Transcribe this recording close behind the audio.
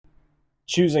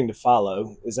choosing to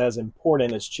follow is as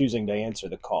important as choosing to answer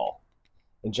the call.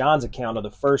 In John's account of the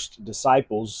first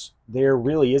disciples, there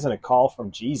really isn't a call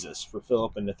from Jesus for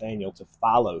Philip and Nathanael to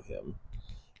follow him.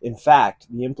 In fact,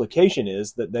 the implication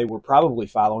is that they were probably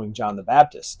following John the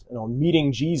Baptist, and on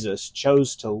meeting Jesus,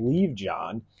 chose to leave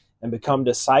John and become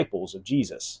disciples of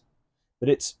Jesus. But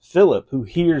it's Philip who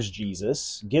hears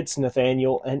Jesus, gets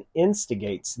Nathanael, and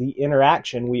instigates the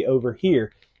interaction we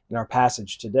overhear in our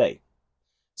passage today.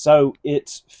 So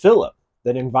it's Philip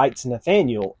that invites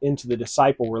Nathanael into the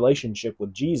disciple relationship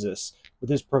with Jesus with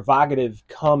his provocative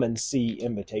come and see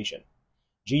invitation.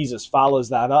 Jesus follows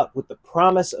that up with the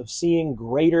promise of seeing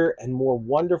greater and more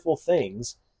wonderful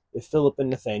things if Philip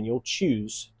and Nathanael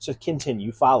choose to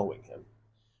continue following him.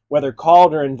 Whether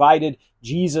called or invited,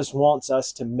 Jesus wants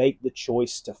us to make the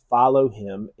choice to follow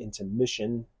him into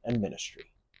mission and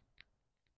ministry.